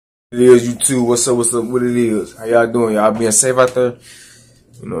It is YouTube. What's up? What's up? What it is? How y'all doing? Y'all being safe out there?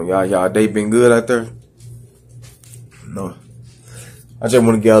 You know, y'all day been good out there? No. I just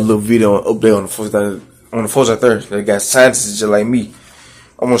want to get a little video update on the folks out there that got scientists just like me.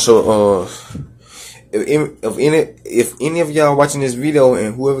 I want to show if any of y'all watching this video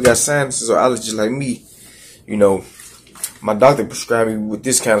and whoever got sinuses or allergies like me, you know, my doctor prescribed me with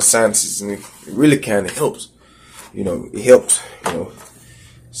this kind of sinuses, and it really kind of helps. You know, it helps. You know,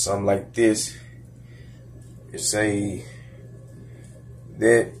 something like this. It say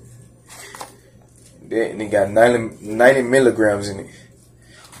that and it got 90 milligrams in it.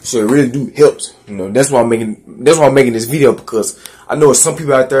 So it really do helps. You know, that's why I'm making this video, because I know some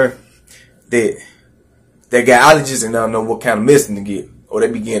people out there that got allergies and they don't know what kind of medicine to get, or they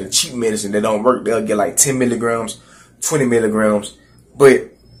be getting the cheap medicine that don't work. They'll get like 10 milligrams, 20 milligrams, but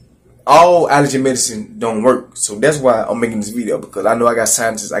all allergy medicine don't work. So that's why I'm making this video, because I know I got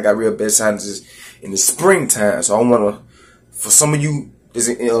sinuses. I got real bad sinuses in the springtime. So I want to, for some of you that's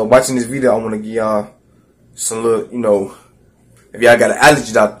watching this video, I want to give y'all some little, you know, if y'all got an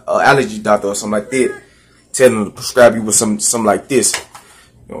allergy doctor or something like that, tell them to prescribe you with something like this.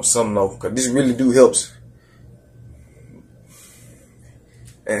 You know, something though, because this really do helps.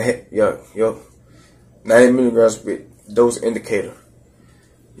 And yup, 90 milligrams with dose indicator.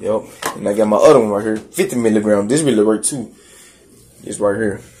 Yup, and I got my other one right here, 50 milligrams. This really works too. This right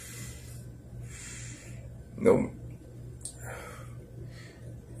here. No.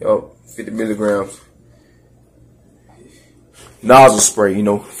 Yup, 50 milligrams. Nozzle spray, you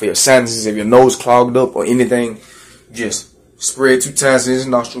know, for your sinuses, if your nose clogged up or anything, just spray it 2 times in his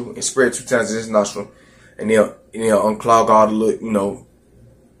nostril and spray it 2 times in his nostril, and they'll unclog all the, you know,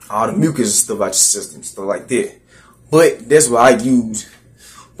 all the mucus and stuff out your system, stuff like that. But that's what I use,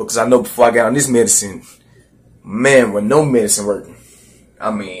 because I know before I got on this medicine, man, with no medicine working. I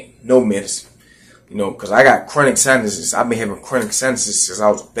mean, no medicine. You know, because I got chronic sinuses. I've been having chronic sinuses since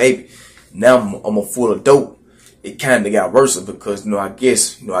I was a baby. Now I'm a full adult. It kind of got worse because, you know, I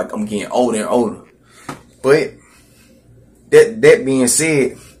guess, you know, I'm getting older and older. But that being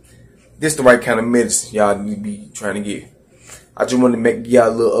said, this the right kind of medicine y'all need to be trying to get. I just want to make y'all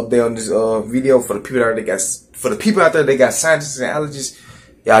a little update on this video for the people out there that got sinuses and allergies.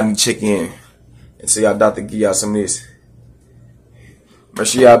 Y'all need to check in and see y'all doctor give y'all some of this. Make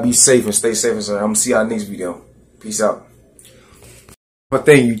sure y'all be safe and stay safe. And so I'm gonna see y'all next video. Peace out. One more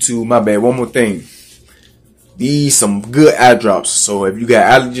thing, YouTube. My bad. One more thing. These some good eye drops. So if you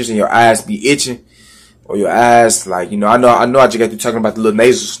got allergies and your eyes be itching, or your eyes, like, you know, I know I just got through talking about the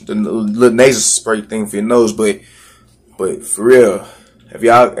little nasal spray thing for your nose, but for real,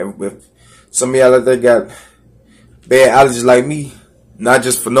 if some of y'all out there got bad allergies like me, not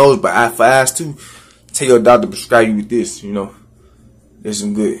just for nose but for eyes too, tell your doctor to prescribe you with this. You know, there's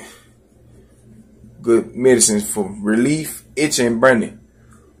some good medicine for relief, itching, and burning.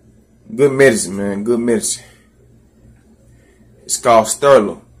 Good medicine, man. Good medicine. It's called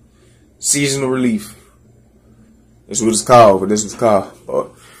Sterling Seasonal Relief. That's what it's called. But this was called.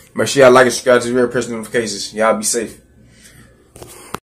 But make sure y'all like and subscribe to your press notifications. Y'all be safe.